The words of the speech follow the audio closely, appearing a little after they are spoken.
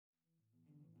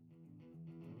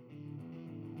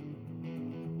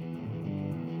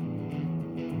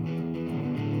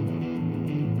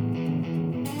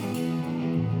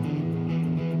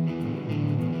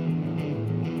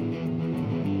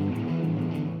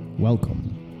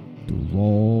Welcome to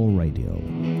Raw Radio.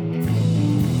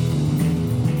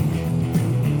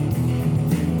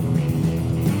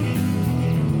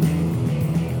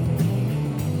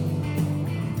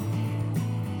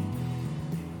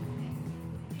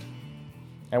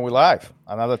 And we're live.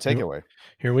 Another takeaway.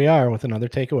 Here we are with another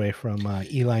takeaway from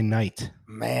Eli Knight.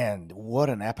 Man, what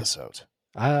an episode.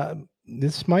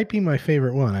 This might be my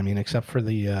favorite one. I mean, except for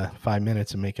the 5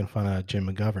 minutes of making fun of Jim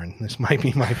McGovern. This might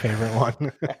be my favorite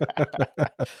one.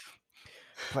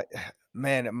 But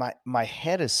man, my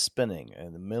head is spinning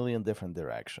in a million different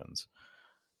directions.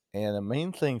 And the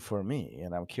main thing for me,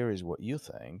 and I'm curious what you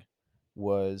think,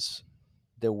 was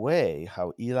the way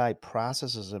how Eli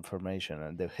processes information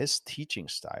and his teaching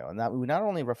style. And we're not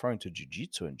only referring to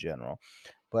jiu-jitsu in general,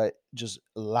 but just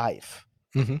life,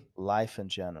 life in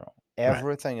general.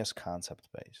 Everything is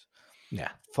concept-based. Yeah.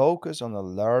 Focus on the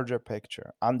larger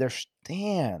picture.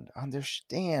 Understand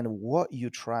what you're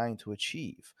trying to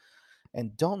achieve.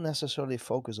 And don't necessarily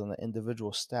focus on the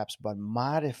individual steps, but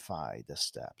modify the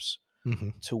steps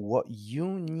to what you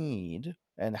need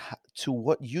and to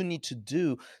what you need to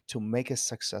do to make it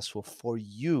successful for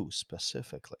you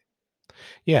specifically.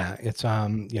 Yeah, it's I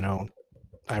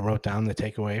wrote down the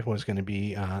takeaway was going to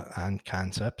be on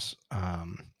concepts.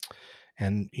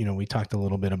 And we talked a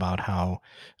little bit about how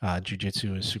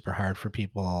jiu-jitsu is super hard for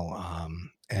people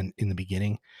and in the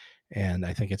beginning. And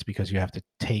I think it's because you have to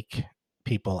take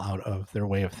people out of their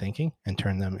way of thinking and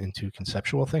turn them into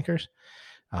conceptual thinkers.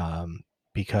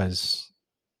 Because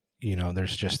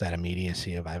there's just that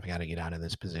immediacy of I've got to get out of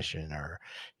this position, or,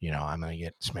 I'm going to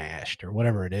get smashed or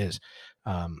whatever it is.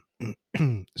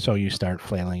 So you start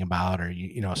flailing about, or,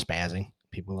 spazzing,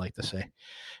 people like to say.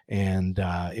 And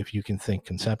if you can think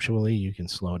conceptually, you can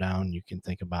slow down. You can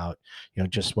think about,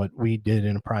 just what we did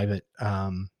in a private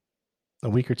a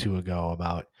week or two ago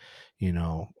about,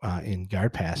 in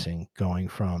guard passing, going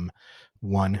from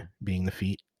 1 being the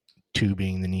feet, 2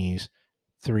 being the knees,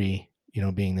 3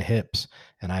 being the hips.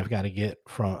 And I got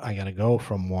to go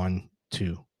from 1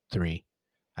 to 3.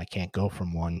 I can't go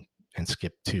from 1 and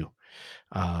skip 2.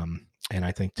 And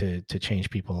I think to change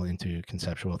people into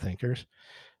conceptual thinkers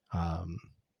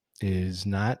is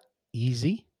not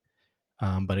easy,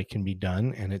 but it can be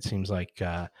done. And it seems like,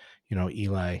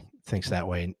 Eli thinks that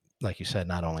way, like you said,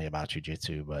 not only about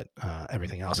jiu-jitsu, but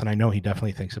everything else. And I know he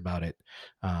definitely thinks about it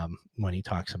when he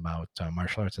talks about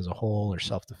martial arts as a whole or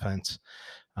self-defense.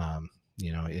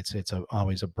 It's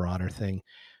always a broader thing.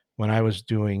 When I was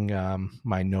doing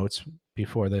my notes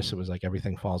before this, it was like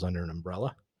everything falls under an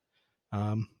umbrella.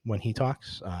 When he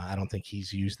talks, I don't think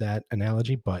he's used that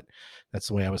analogy, but that's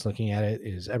the way I was looking at it.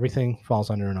 Is everything falls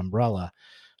under an umbrella,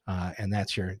 and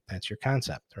that's your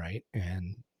concept, right?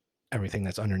 And everything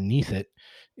that's underneath it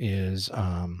is,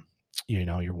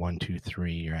 your 1, 2,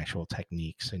 3, your actual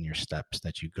techniques and your steps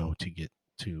that you go to get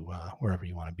to wherever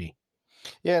you want to be.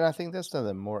 Yeah, and I think that's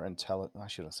the more intelligent. I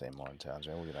shouldn't say more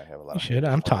intelligent. We're gonna have a lot. You should.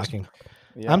 I'm talking.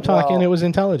 Yeah, I'm talking. It was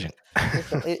intelligent.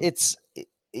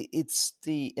 It's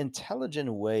the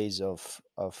intelligent ways of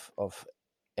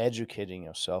educating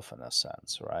yourself in a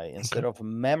sense, right? Instead of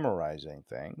memorizing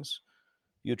things,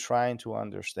 you're trying to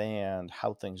understand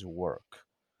how things work.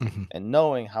 And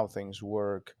knowing how things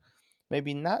work,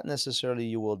 maybe not necessarily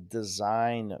you will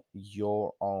design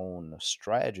your own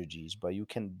strategies, but you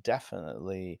can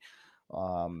definitely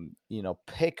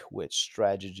pick which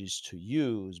strategies to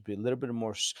use. Be a little bit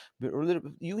more.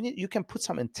 You can put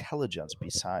some intelligence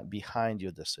behind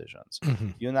your decisions.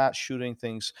 You're not shooting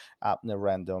things up in the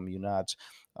random. You're not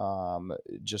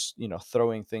just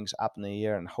throwing things up in the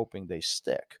air and hoping they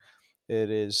stick. It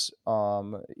is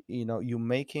you're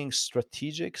making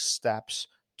strategic steps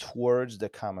towards the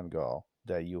common goal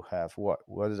that you have. What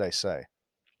did I say?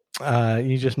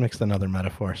 You just mixed another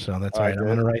metaphor, so that's all right. I'm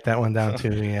going to write that one down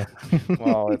too. Yeah.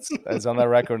 Well, it's on the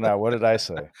record now. What did I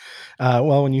say?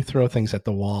 Well, when you throw things at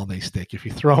the wall, they stick. If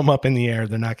you throw them up in the air,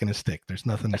 they're not going to stick. There's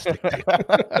nothing to stick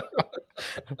to.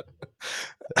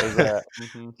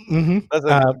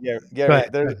 Gary,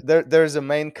 there's a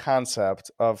main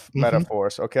concept of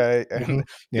metaphors, okay? And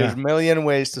there's a million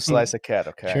ways to slice a cat,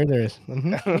 okay? Sure there is.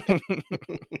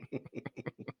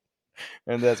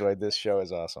 And that's why this show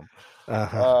is awesome.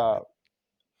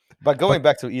 But going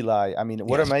back to Eli, I mean,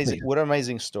 what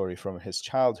amazing story from his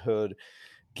childhood,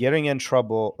 getting in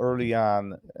trouble early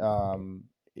on,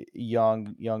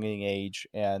 young age,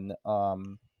 and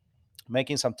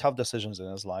making some tough decisions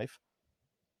in his life.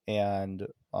 And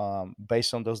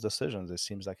based on those decisions, it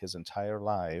seems like his entire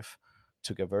life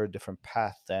took a very different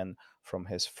path than from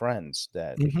his friends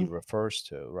that he refers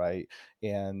to, right?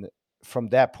 And from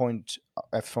that point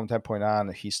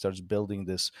on, he starts building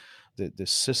this the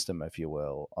system, if you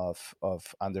will,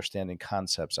 of understanding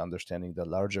concepts, understanding the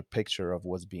larger picture of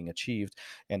what's being achieved.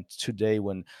 And today,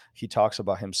 when he talks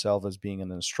about himself as being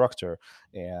an instructor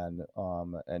and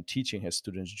teaching his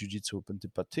students jujitsu in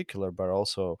particular, but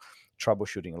also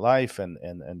troubleshooting life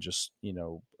and just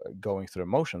going through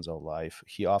emotions of life,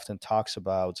 he often talks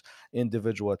about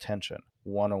individual attention,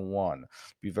 one-on-one,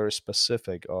 be very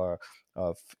specific or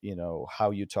of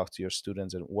how you talk to your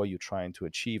students and what you're trying to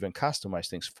achieve, and customize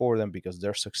things for them, because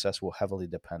their success will heavily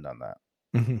depend on that.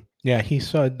 Yeah, he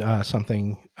said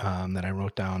something that I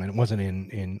wrote down, and it wasn't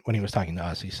in when he was talking to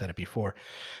us. He said it before,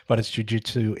 but it's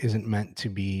jujitsu isn't meant to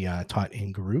be taught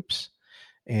in groups,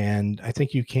 and I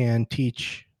think you can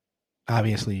teach.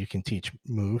 Obviously, you can teach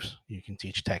moves, you can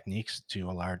teach techniques to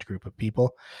a large group of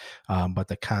people, but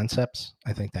the concepts,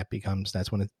 I think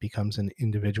that's when it becomes an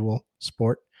individual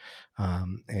sport,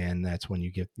 and that's when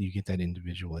you get that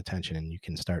individual attention, and you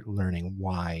can start learning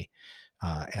why,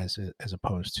 as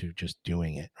opposed to just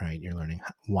doing it. Right, you're learning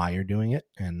why you're doing it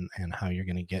and how you're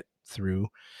going to get through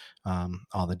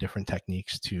all the different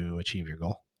techniques to achieve your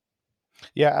goal.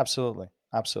 Yeah, absolutely.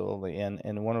 Absolutely.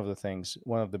 And one of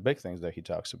the big things that he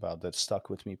talks about that stuck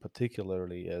with me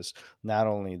particularly is not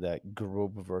only that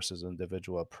group versus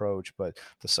individual approach, but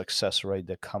the success rate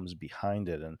that comes behind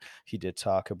it. And he did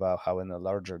talk about how in the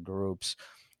larger groups,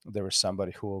 there is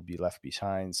somebody who will be left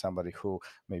behind, somebody who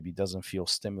maybe doesn't feel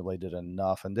stimulated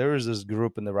enough. And there is this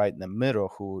group in the middle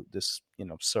who this,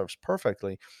 serves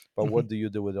perfectly. But what do you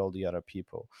do with all the other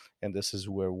people? And this is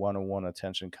where one-on-one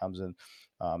attention comes in,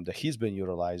 that he's been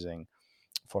utilizing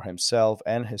for himself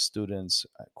and his students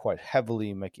quite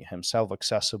heavily, making himself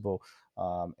accessible,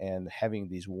 and having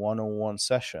these one-on-one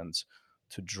sessions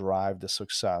to drive the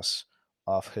success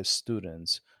of his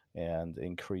students and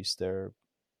increase their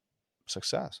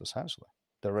success, essentially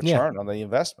the return on the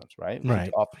investment. Right.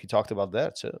 He talked about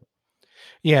that too.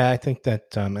 Yeah, I think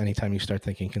that anytime you start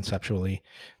thinking conceptually,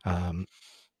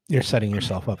 you're setting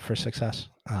yourself up for success,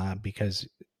 because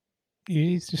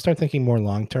you start thinking more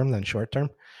long term than short term,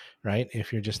 right?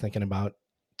 If you're just thinking about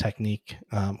technique,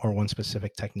 or one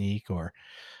specific technique, or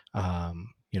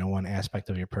one aspect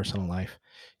of your personal life,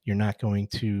 you're not going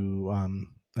to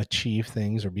achieve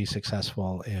things or be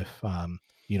successful if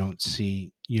you don't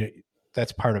see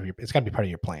that's part of it's got to be part of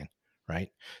your plan, right?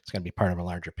 It's got to be part of a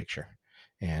larger picture.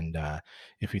 And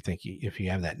if you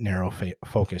have that narrow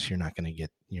focus, you're not going to get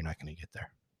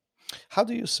there. How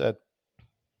do you set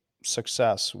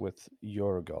success with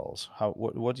your goals?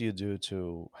 What do you do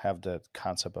to have that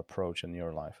concept approach in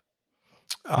your life?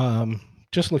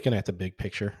 Just looking at the big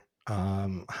picture.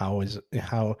 How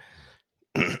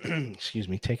excuse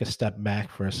me, take a step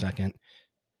back for a second.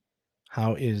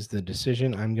 How is the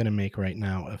decision I'm going to make right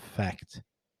now affect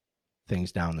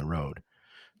things down the road?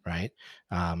 Right.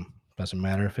 Doesn't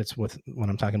matter if it's when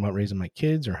I'm talking about raising my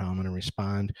kids, or how I'm going to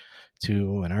respond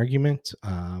to an argument,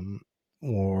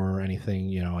 or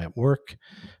anything, at work.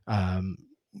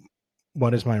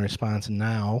 What is my response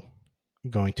now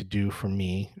going to do for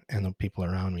me and the people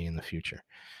around me in the future?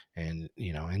 And,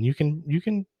 and you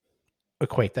can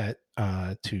equate that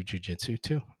to jujitsu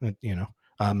too.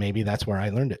 Maybe that's where I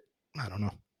learned it. I don't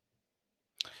know.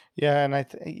 Yeah, and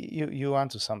you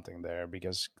onto something there,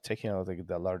 because taking a look at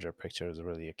the larger picture is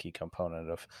really a key component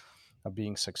of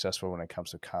being successful when it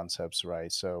comes to concepts,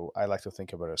 right? So I like to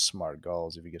think about it as SMART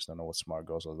goals. If you guys don't know what SMART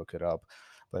goals are, look it up.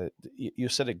 But you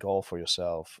set a goal for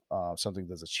yourself, something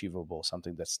that's achievable,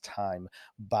 something that's time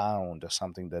bound,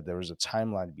 something that there is a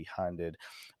timeline behind it,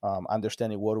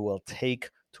 understanding what it will take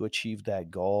to achieve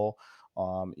that goal,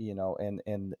 and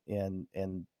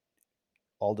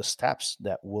all the steps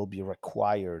that will be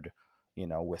required,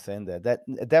 within that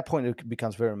at that point it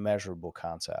becomes very measurable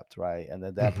concept, right? And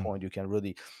at that point you can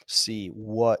really see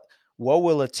what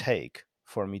will it take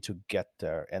for me to get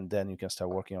there, and then you can start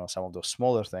working on some of those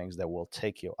smaller things that will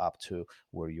take you up to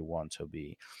where you want to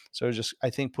be. So just,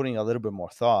 I think, putting a little bit more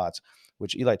thought,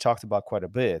 which Eli talked about quite a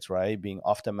bit, right? Being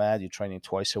off the mat, you're training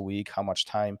twice a week. How much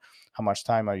time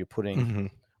are you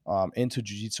putting into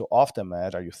jiu-jitsu off the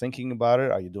mat? Are you thinking about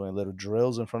it? Are you doing little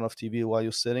drills in front of TV while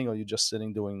you're sitting, or are you just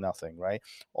sitting doing nothing, right?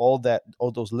 All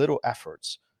those little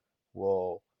efforts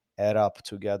will add up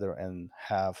together and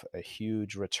have a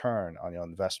huge return on your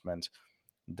investment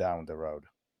down the road.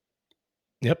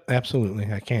 Yep,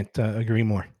 absolutely. I can't agree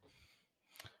more.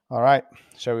 All right.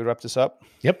 Shall we wrap this up?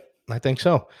 Yep, I think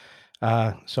so.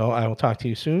 So I will talk to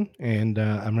you soon, and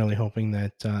I'm really hoping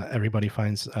that everybody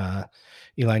finds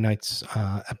Eli Knight's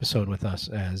episode with us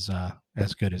as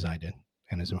good as I did,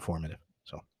 and as informative.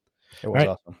 So it was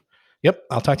awesome. Yep,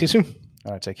 I'll talk to you soon.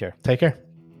 All right, take care. Take care.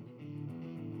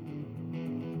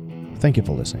 Thank you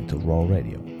for listening to Raw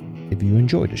Radio. If you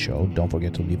enjoyed the show, don't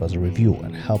forget to leave us a review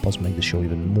and help us make the show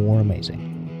even more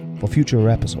amazing. For future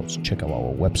episodes, check out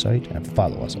our website and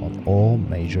follow us on all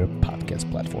major podcast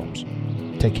platforms.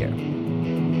 Take care.